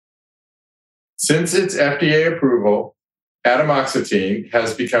Since its FDA approval, atomoxetine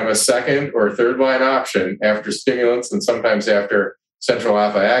has become a second or third line option after stimulants and sometimes after central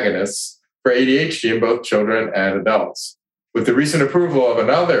alpha agonists for ADHD in both children and adults. With the recent approval of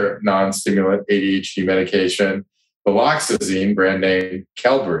another non-stimulant ADHD medication, viloxazine, brand name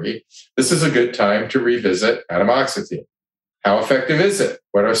Qelbree, this is a good time to revisit atomoxetine. How effective is it?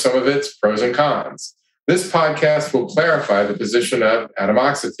 What are some of its pros and cons? This podcast will clarify the position of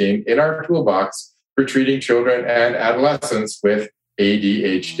atomoxetine in our toolbox for treating children and adolescents with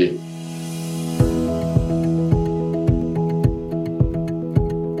ADHD.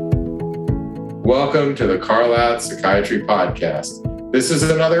 Welcome to the Carl Out Psychiatry Podcast. This is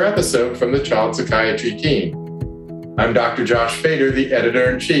another episode from the Child Psychiatry team. I'm Dr. Josh Fader, the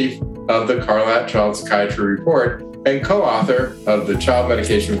editor-in-chief of the Carl Out Child Psychiatry Report and co-author of the Child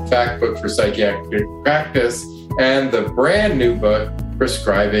Medication Fact Book for Psychiatric Practice and the brand new book,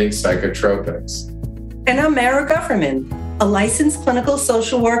 Prescribing Psychotropics. And I'm Mara Gufferman, a licensed clinical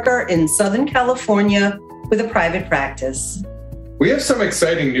social worker in Southern California with a private practice. We have some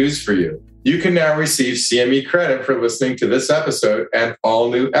exciting news for you. You can now receive CME credit for listening to this episode and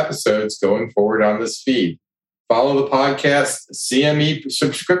all new episodes going forward on this feed. Follow the podcast CME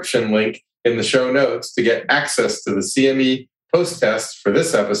subscription link in the show notes to get access to the CME post-test for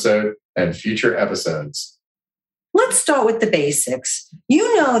this episode and future episodes. Let's start with the basics.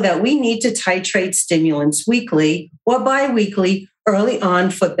 You know that we need to titrate stimulants weekly or biweekly early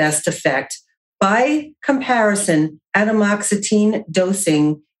on for best effect. By comparison, atomoxetine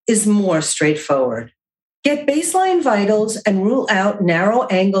dosing is more straightforward. Get baseline vitals and rule out narrow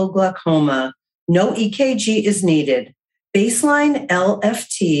angle glaucoma. No EKG is needed. Baseline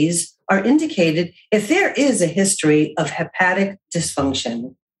LFTs are indicated if there is a history of hepatic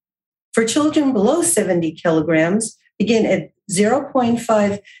dysfunction. For children below 70 kilograms, begin at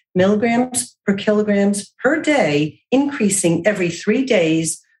 0.5 milligrams per kilograms per day, increasing every 3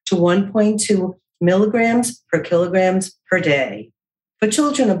 days to 1.2 milligrams per kilograms per day. For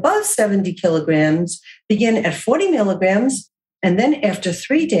children above 70 kilograms, begin at 40 milligrams, and then after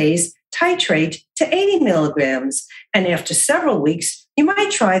 3 days, titrate to 80 milligrams. And after several weeks, you might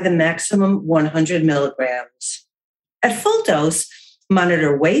try the maximum 100 milligrams. At full dose,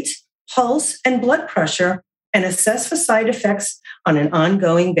 monitor weight, pulse, and blood pressure, and assess for side effects on an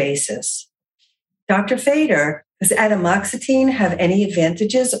ongoing basis. Dr. Fader, does atomoxetine have any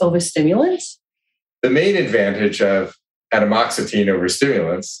advantages over stimulants? The main advantage of atomoxetine over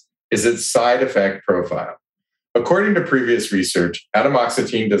stimulants is its side effect profile. According to previous research,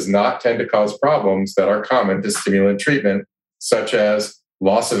 atomoxetine does not tend to cause problems that are common to stimulant treatment, such as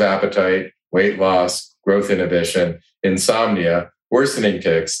loss of appetite, weight loss, growth inhibition, insomnia, worsening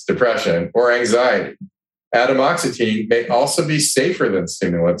tics, depression, or anxiety. Atomoxetine may also be safer than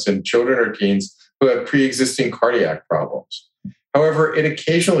stimulants in children or teens who have pre-existing cardiac problems. However, it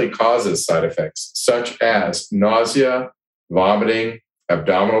occasionally causes side effects such as nausea, vomiting,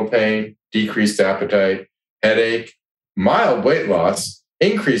 abdominal pain, decreased appetite, headache, mild weight loss,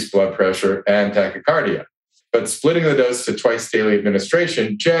 increased blood pressure, and tachycardia. But splitting the dose to twice daily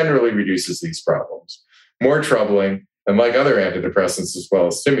administration generally reduces these problems. More troubling, and like other antidepressants as well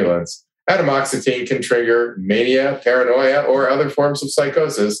as stimulants, atomoxetine can trigger mania, paranoia, or other forms of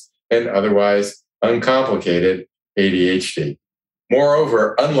psychosis in otherwise uncomplicated ADHD.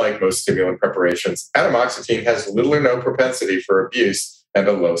 Moreover, unlike most stimulant preparations, atomoxetine has little or no propensity for abuse and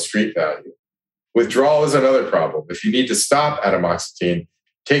a low street value. Withdrawal is another problem. If you need to stop atomoxetine,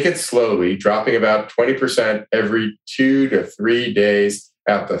 take it slowly, dropping about 20% every 2 to 3 days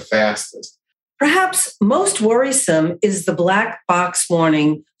at the fastest. Perhaps most worrisome is the black box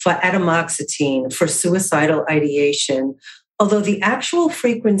warning for atomoxetine for suicidal ideation. Although the actual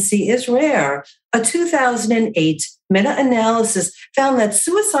frequency is rare, a 2008 meta-analysis found that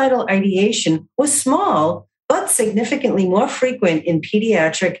suicidal ideation was small, but significantly more frequent in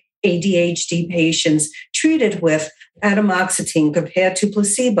pediatric ADHD patients treated with atomoxetine compared to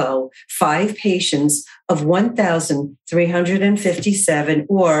placebo, 5 patients of 1,357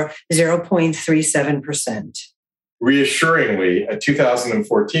 or 0.37%. Reassuringly, a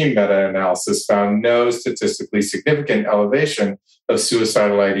 2014 meta-analysis found no statistically significant elevation of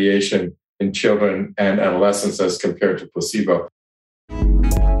suicidal ideation in children and adolescents as compared to placebo.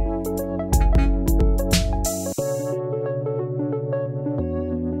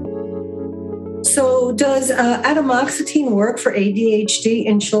 So does atomoxetine work for ADHD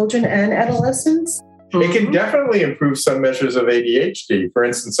in children and adolescents? It can definitely improve some measures of ADHD. For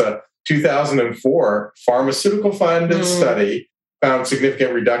instance, a 2004 pharmaceutical-funded study found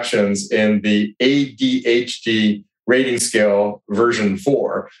significant reductions in the ADHD rating scale version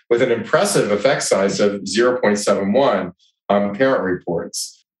 4 with an impressive effect size of 0.71 on parent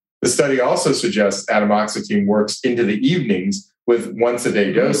reports. The study also suggests atomoxetine works into the evenings with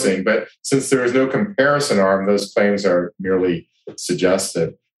once-a-day dosing, but since there is no comparison arm, those claims are merely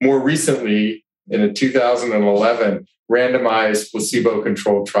suggestive. More recently, in a 2011 randomized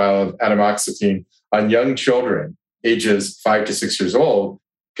placebo-controlled trial of atomoxetine on young children, ages 5 to 6 years old,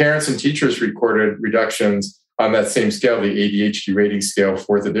 parents and teachers recorded reductions on that same scale, the ADHD rating scale,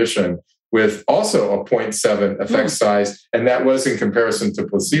 4th edition, with also a 0.7 effect size. And that was in comparison to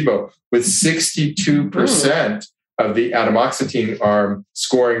placebo, with 62% of the atomoxetine arm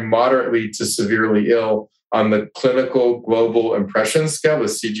scoring moderately to severely ill on the Clinical Global Impression Scale, the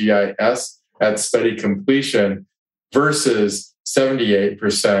CGI-S, at study completion versus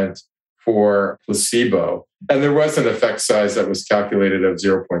 78% for placebo. And there was an effect size that was calculated of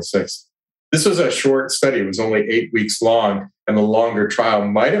 0.6. This was a short study. It was only 8 weeks long, and the longer trial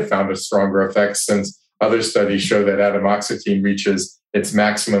might have found a stronger effect since other studies show that atomoxetine reaches its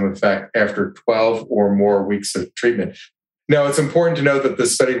maximum effect after 12 or more weeks of treatment. Now, it's important to note that the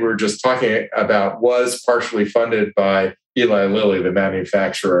study we were just talking about was partially funded by Eli Lilly, the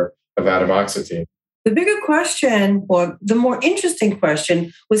manufacturer of atomoxetine. The bigger question, or the more interesting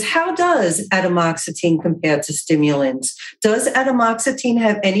question, was how does atomoxetine compare to stimulants? Does atomoxetine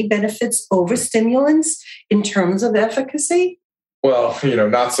have any benefits over stimulants in terms of efficacy? Well,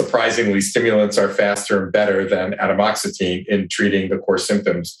 not surprisingly, stimulants are faster and better than atomoxetine in treating the core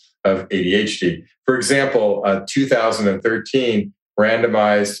symptoms of ADHD. For example, a 2013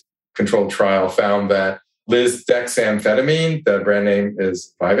 randomized controlled trial found that lisdexamfetamine, the brand name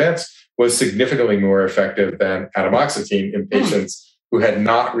is Vyvanse, was significantly more effective than atomoxetine in patients who had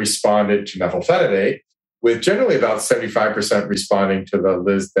not responded to methylphenidate, with generally about 75% responding to the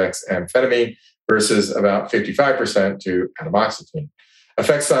lisdexamfetamine versus about 55% to atomoxetine.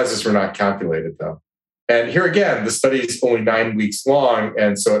 Effect sizes were not calculated, though. And here again, the study is only 9 weeks long,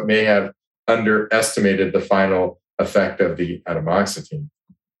 and so it may have underestimated the final effect of the atomoxetine.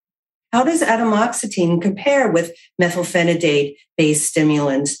 How does atomoxetine compare with methylphenidate-based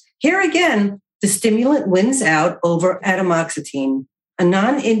stimulants? Here again, the stimulant wins out over atomoxetine. A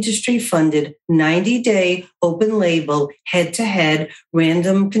non-industry funded 90-day open label head-to-head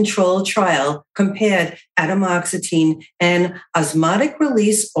random control trial compared atomoxetine and osmotic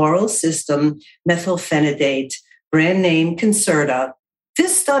release oral system methylphenidate, brand name Concerta.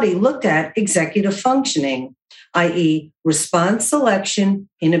 This study looked at executive functioning, i.e. response selection,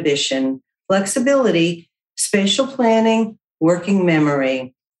 inhibition, flexibility, spatial planning, working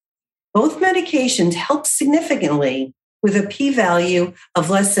memory. Both medications helped significantly with a p-value of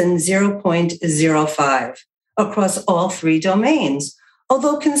less than 0.05 across all 3 domains,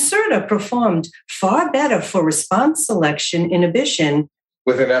 although Concerta performed far better for response selection inhibition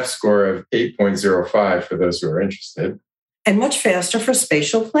with an F-score of 8.05 for those who are interested, and much faster for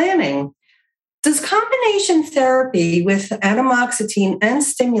spatial planning. Does combination therapy with atomoxetine and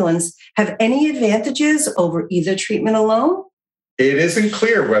stimulants have any advantages over either treatment alone? It isn't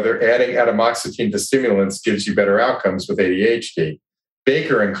clear whether adding atomoxetine to stimulants gives you better outcomes with ADHD.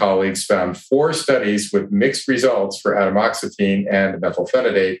 Baker and colleagues found 4 studies with mixed results for atomoxetine and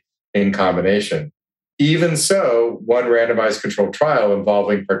methylphenidate in combination. Even so, one randomized controlled trial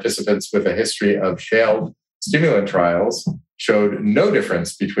involving participants with a history of failed stimulant trials showed no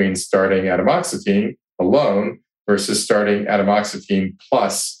difference between starting atomoxetine alone versus starting atomoxetine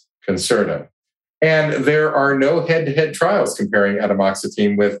plus Concerta. And there are no head-to-head trials comparing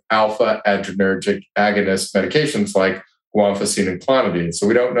atomoxetine with alpha-adrenergic agonist medications like guanfacine and clonidine, so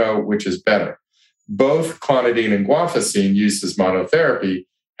we don't know which is better. Both clonidine and guanfacine used as monotherapy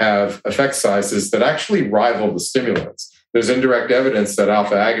have effect sizes that actually rival the stimulants. There's indirect evidence that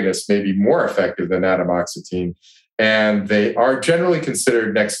alpha agonists may be more effective than atomoxetine, and they are generally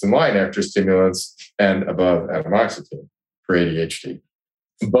considered next in line after stimulants and above atomoxetine for ADHD.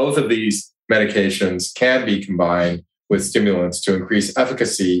 Both of these medications can be combined with stimulants to increase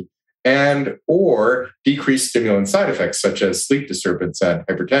efficacy and or decrease stimulant side effects such as sleep disturbance and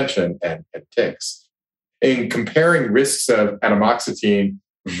hypertension and tics. In comparing risks of atomoxetine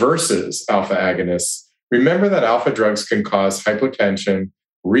versus alpha agonists, remember that alpha drugs can cause hypotension,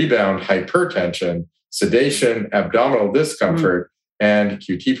 rebound hypertension, sedation, abdominal discomfort, and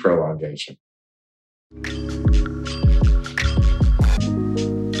QT prolongation.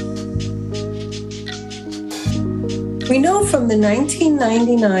 We know from the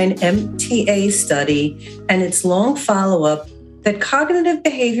 1999 MTA study and its long follow-up that cognitive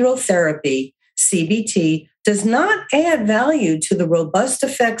behavioral therapy, CBT, does not add value to the robust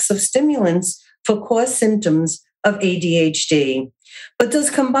effects of stimulants for core symptoms of ADHD. But does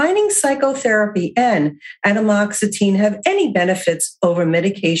combining psychotherapy and atomoxetine have any benefits over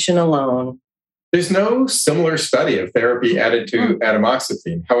medication alone? There's no similar study of therapy added to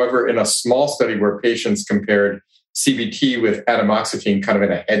atomoxetine. However, in a small study where patients compared CBT with atomoxetine kind of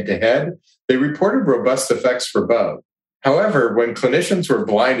in a head-to-head, they reported robust effects for both. However, when clinicians were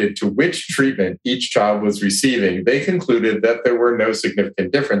blinded to which treatment each child was receiving, they concluded that there were no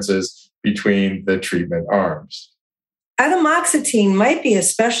significant differences between the treatment arms. Atomoxetine might be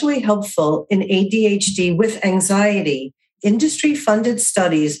especially helpful in ADHD with anxiety. Industry-funded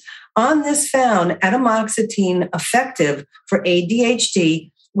studies on this found atomoxetine effective for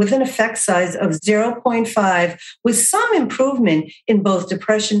ADHD with an effect size of 0.5, with some improvement in both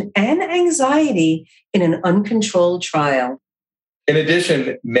depression and anxiety in an uncontrolled trial. In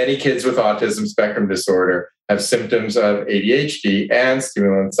addition, many kids with autism spectrum disorder have symptoms of ADHD, and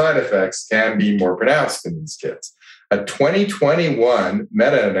stimulant side effects can be more pronounced in these kids. A 2021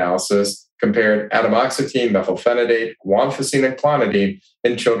 meta-analysis compared atomoxetine, methylphenidate, guanfacine, and clonidine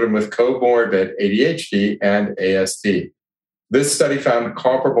in children with comorbid ADHD and ASD. This study found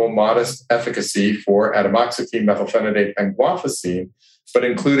comparable modest efficacy for atomoxetine, methylphenidate, and guanfacine, but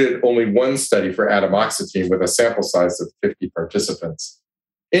included only one study for atomoxetine with a sample size of 50 participants.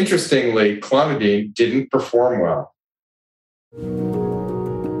 Interestingly, clonidine didn't perform well.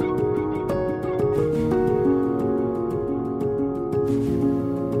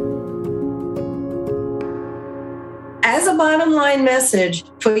 As a bottom line message,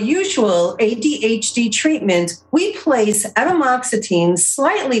 for usual ADHD treatment, we place atomoxetine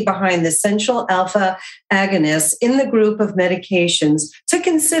slightly behind the central alpha agonists in the group of medications to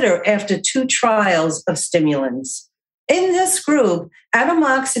consider after 2 trials of stimulants. In this group,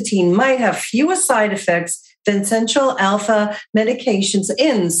 atomoxetine might have fewer side effects than central alpha medications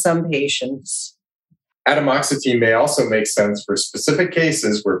in some patients. Atomoxetine may also make sense for specific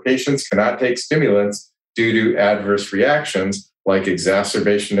cases where patients cannot take stimulants due to adverse reactions like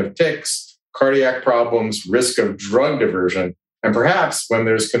exacerbation of tics, cardiac problems, risk of drug diversion, and perhaps when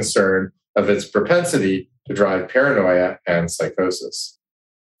there's concern of its propensity to drive paranoia and psychosis.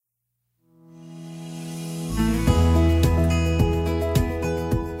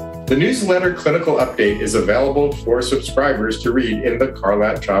 The newsletter Clinical Update is available for subscribers to read in the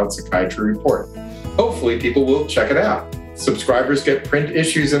Carlat Child Psychiatry Report. Hopefully, people will check it out. Subscribers get print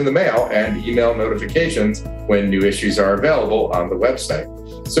issues in the mail and email notifications when new issues are available on the website.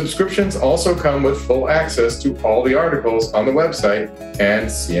 Subscriptions also come with full access to all the articles on the website and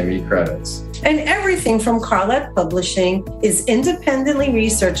CME credits. And everything from Carlat Publishing is independently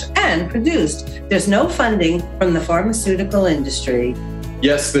researched and produced. There's no funding from the pharmaceutical industry.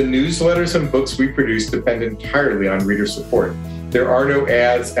 Yes, the newsletters and books we produce depend entirely on reader support. There are no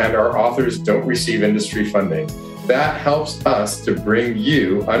ads, and our authors don't receive industry funding. That helps us to bring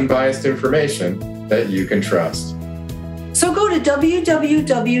you unbiased information that you can trust. So go to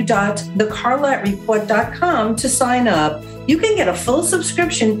www.thecarlatreport.com to sign up. You can get a full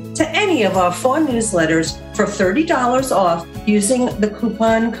subscription to any of our 4 newsletters for $30 off using the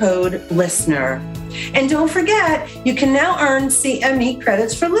coupon code LISTENER. And don't forget, you can now earn CME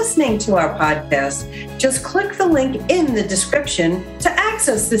credits for listening to our podcast. Just click the link in the description to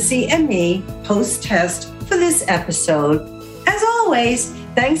access the CME post-test for this episode. As always,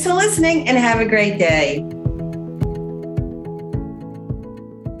 thanks for listening and have a great day.